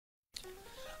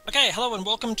Okay, hello and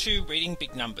welcome to Reading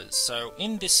Big Numbers. So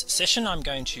in this session I'm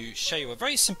going to show you a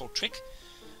very simple trick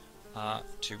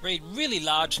to read really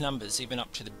large numbers, even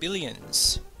up to the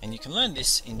billions. And you can learn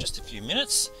this in just a few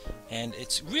minutes, and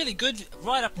it's really good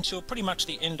right up until pretty much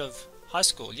the end of high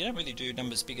school. You don't really do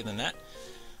numbers bigger than that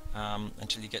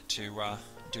until you get to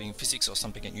doing physics or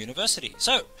something at university.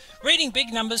 So, reading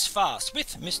big numbers fast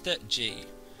with Mr. G.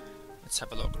 Let's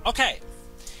have a look. Okay,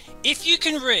 if you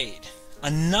can read a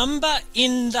number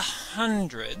in the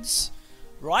hundreds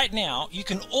right now, you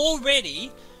can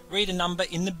already read a number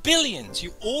in the billions.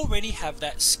 You already have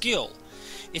that skill.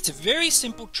 It's a very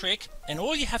simple trick, and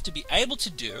all you have to be able to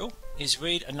do is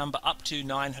read a number up to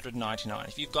 999.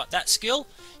 If you've got that skill,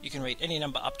 you can read any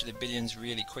number up to the billions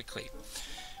really quickly.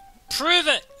 Prove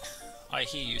it, I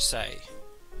hear you say.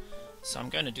 So I'm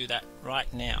going to do that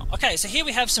right now. Okay, so here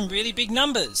we have some really big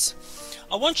numbers.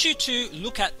 I want you to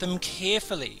look at them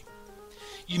carefully.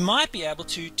 You might be able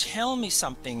to tell me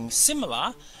something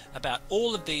similar about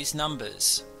all of these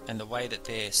numbers and the way that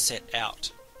they're set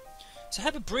out. So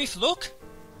have a brief look.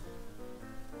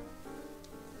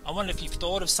 I wonder if you've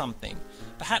thought of something.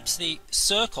 Perhaps the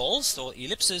circles or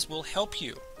ellipses will help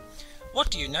you.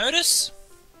 What do you notice?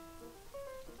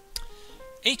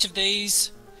 Each of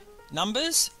these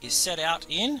numbers is set out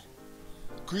in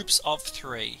groups of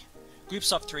 3.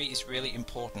 Groups of 3 is really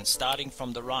important, starting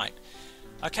from the right.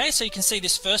 Okay, so you can see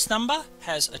this first number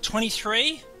has a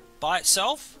 23 by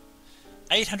itself,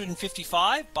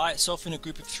 855 by itself in a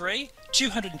group of 3,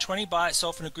 220 by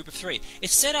itself in a group of 3.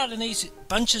 It's set out in these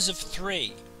bunches of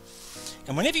 3.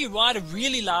 And whenever you write a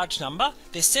really large number,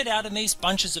 they're set out in these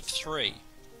bunches of 3.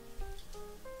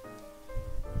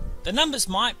 The numbers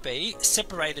might be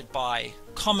separated by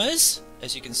commas,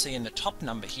 as you can see in the top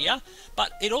number here,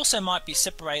 but it also might be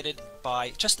separated by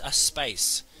just a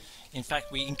space. In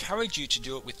fact, we encourage you to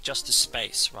do it with just a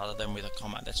space rather than with a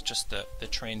comma. That's just the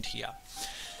trend here.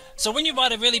 So when you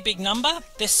write a really big number,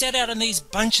 they're set out in these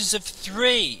bunches of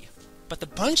 3. But the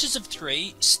bunches of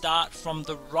 3 start from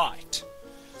the right,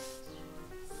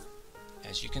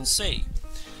 as you can see.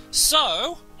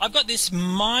 So I've got this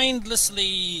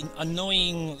mindlessly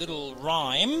annoying little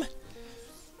rhyme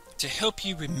to help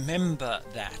you remember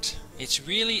that. It's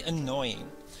really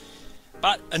annoying.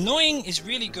 But annoying is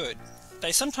really good.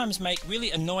 They sometimes make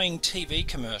really annoying TV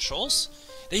commercials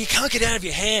that you can't get out of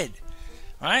your head,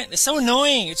 right? They're so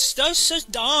annoying, it's so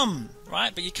dumb,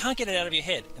 right? But you can't get it out of your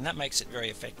head, and that makes it very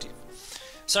effective.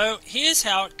 So here's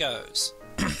how it goes.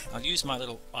 I'll use my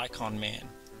little icon man.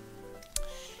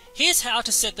 Here's how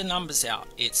to set the numbers out.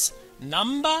 It's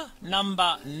number,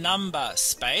 number, number,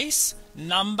 space,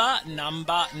 number,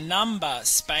 number, number,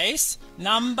 space,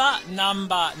 number,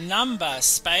 number, number,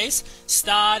 space,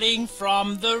 starting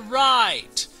from the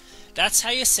right. That's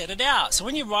how you set it out. So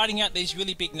when you're writing out these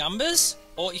really big numbers,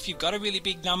 or if you've got a really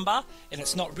big number and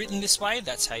it's not written this way,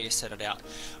 that's how you set it out.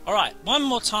 Alright, one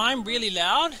more time, really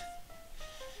loud.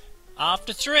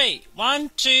 After 3.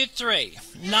 1, 2, 3.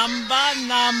 Number,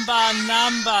 number,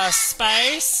 number,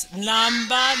 space.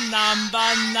 Number,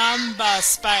 number, number,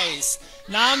 space.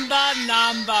 Number,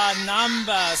 number,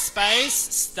 number, space.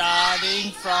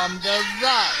 Starting from the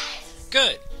right.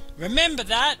 Good. Remember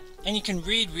that, and you can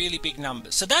read really big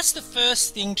numbers. So that's the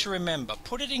first thing to remember.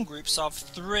 Put it in groups of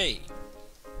 3.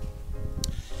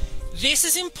 This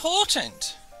is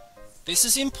important. This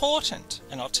is important,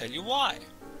 and I'll tell you why.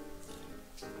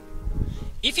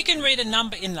 If you can read a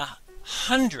number in the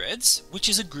hundreds, which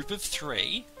is a group of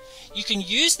 3, you can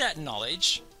use that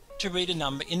knowledge to read a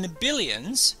number in the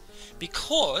billions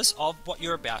because of what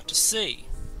you're about to see.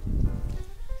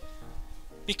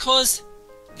 Because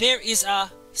there is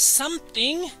a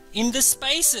something in the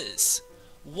spaces.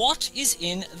 What is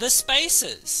in the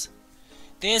spaces?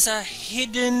 There's a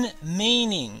hidden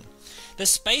meaning. The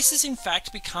spaces, in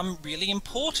fact, become really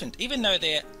important. Even though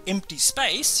they're empty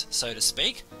space, so to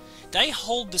speak, they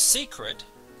hold the secret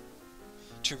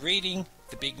to reading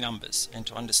the big numbers and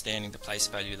to understanding the place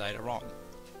value later on.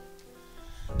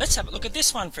 Let's have a look at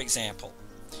this one, for example.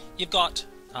 You've got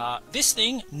this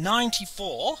thing,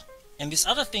 94, and this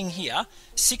other thing here,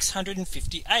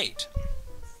 658.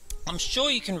 I'm sure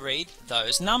you can read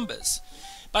those numbers.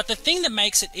 But the thing that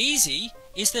makes it easy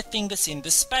is the thing that's in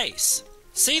the space.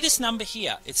 See this number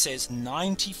here? It says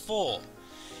 94.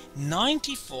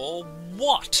 94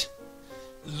 what?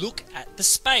 Look at the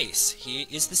space. Here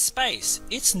is the space.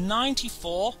 It's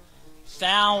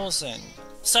 94,000.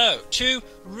 So, to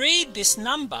read this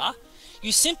number,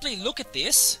 you simply look at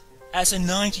this as a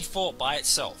 94 by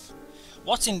itself.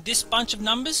 What's in this bunch of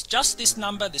numbers? Just this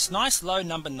number, this nice low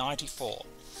number 94.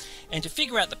 And to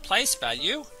figure out the place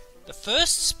value, The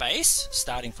first space,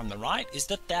 starting from the right, is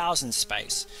the thousand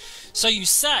space. So you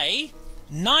say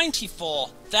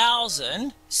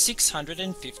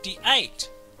 94,658.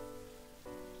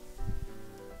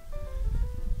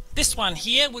 This one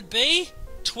here would be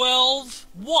 12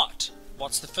 what?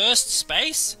 What's the first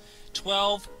space?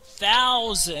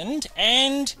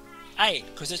 12,008,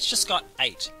 because it's just got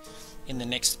 8 in the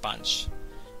next bunch.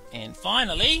 And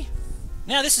finally,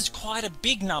 now this is quite a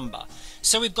big number.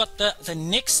 So we've got the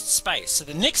next space. So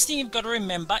the next thing you've got to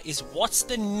remember is what's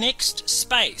the next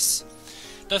space?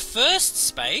 The first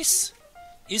space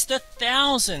is the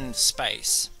thousand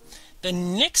space. The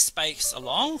next space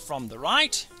along from the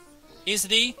right is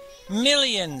the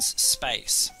millions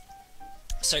space.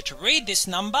 So to read this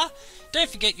number, don't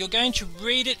forget you're going to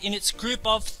read it in its group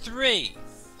of 3.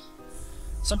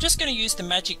 So I'm just going to use the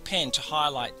magic pen to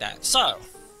highlight that. So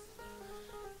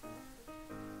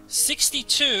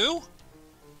 62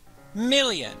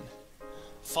 million,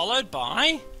 followed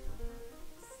by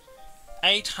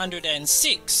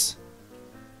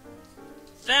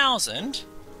 806,000,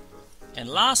 and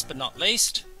last but not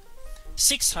least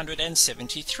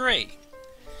 673.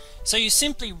 So you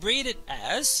simply read it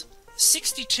as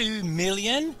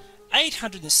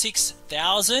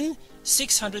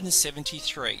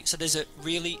 62,806,673. So there's a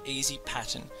really easy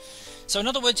pattern. So in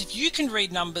other words, if you can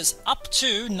read numbers up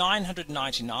to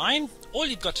 999, all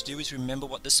you've got to do is remember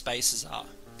what the spaces are.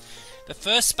 The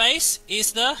first space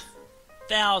is the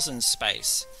thousand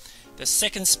space. The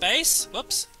second space,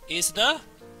 is the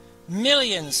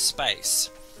millions space.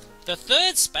 The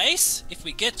third space, if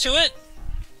we get to it,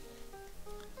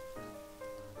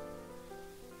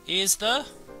 is the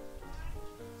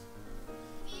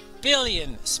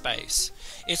billion space.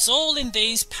 It's all in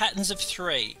these patterns of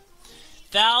 3.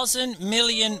 1,000,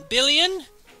 million, billion,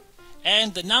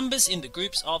 and the numbers in the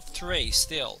groups of 3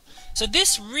 still. So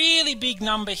this really big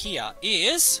number here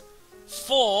is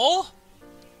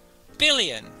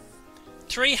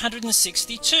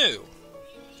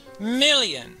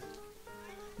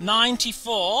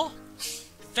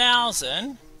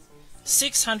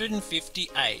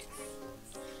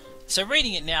So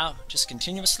reading it now just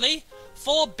continuously,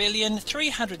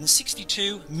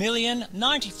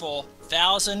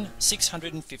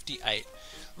 4,362,094,658.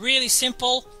 Really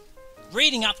simple.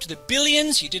 Reading up to the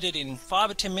billions, you did it in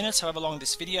 5 or 10 minutes, however long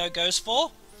this video goes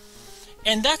for.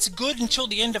 And that's good until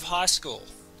the end of high school,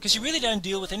 because you really don't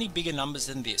deal with any bigger numbers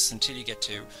than this until you get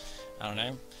to, I don't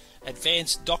know,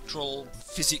 advanced doctoral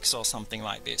physics or something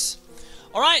like this.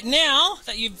 Alright, now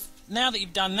that you've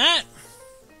done that,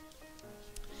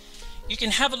 you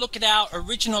can have a look at our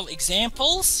original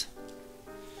examples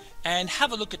and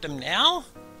have a look at them now.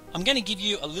 I'm going to give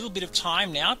you a little bit of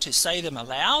time now to say them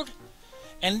aloud,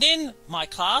 and then my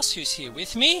class, who's here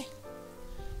with me,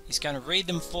 is going to read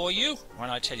them for you when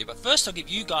I tell you. But first I'll give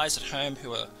you guys at home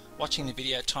who are watching the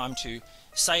video time to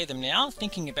say them now,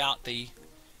 thinking about the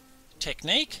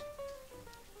technique.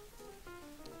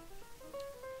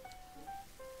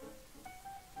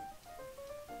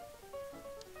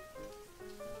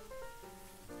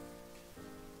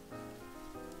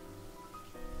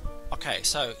 Okay,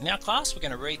 so now class, we're going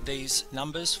to read these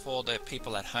numbers for the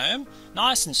people at home,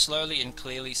 nice and slowly and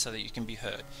clearly so that you can be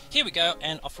heard. Here we go,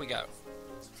 and off we go.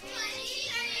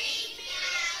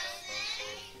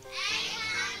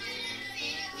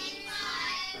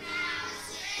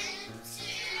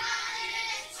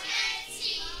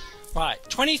 23,855,220. Right,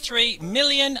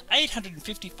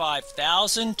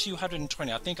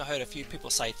 23,855,220. I think I heard a few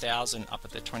people say 1,000 up at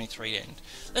the 23 end.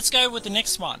 Let's go with the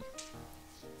next one.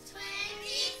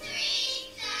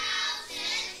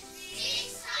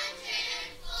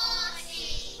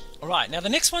 Alright, now the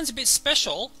next one's a bit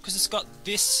special because it's got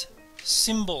this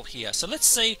symbol here. So let's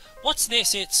see, what's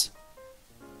this? It's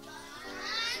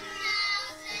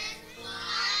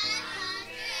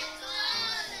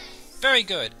 1,100. Very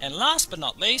good. And last but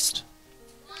not least,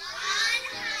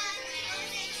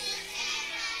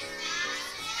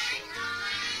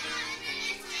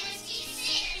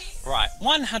 127,926. Right,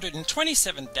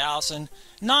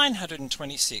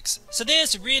 127,926. So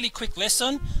there's a really quick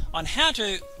lesson on how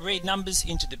to read numbers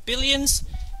into the billions,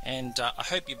 and I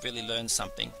hope you've really learned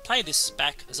something. Play this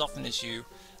back as often as you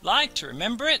like to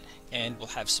remember it, and we'll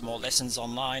have some more lessons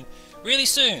online really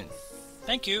soon.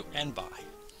 Thank you and bye.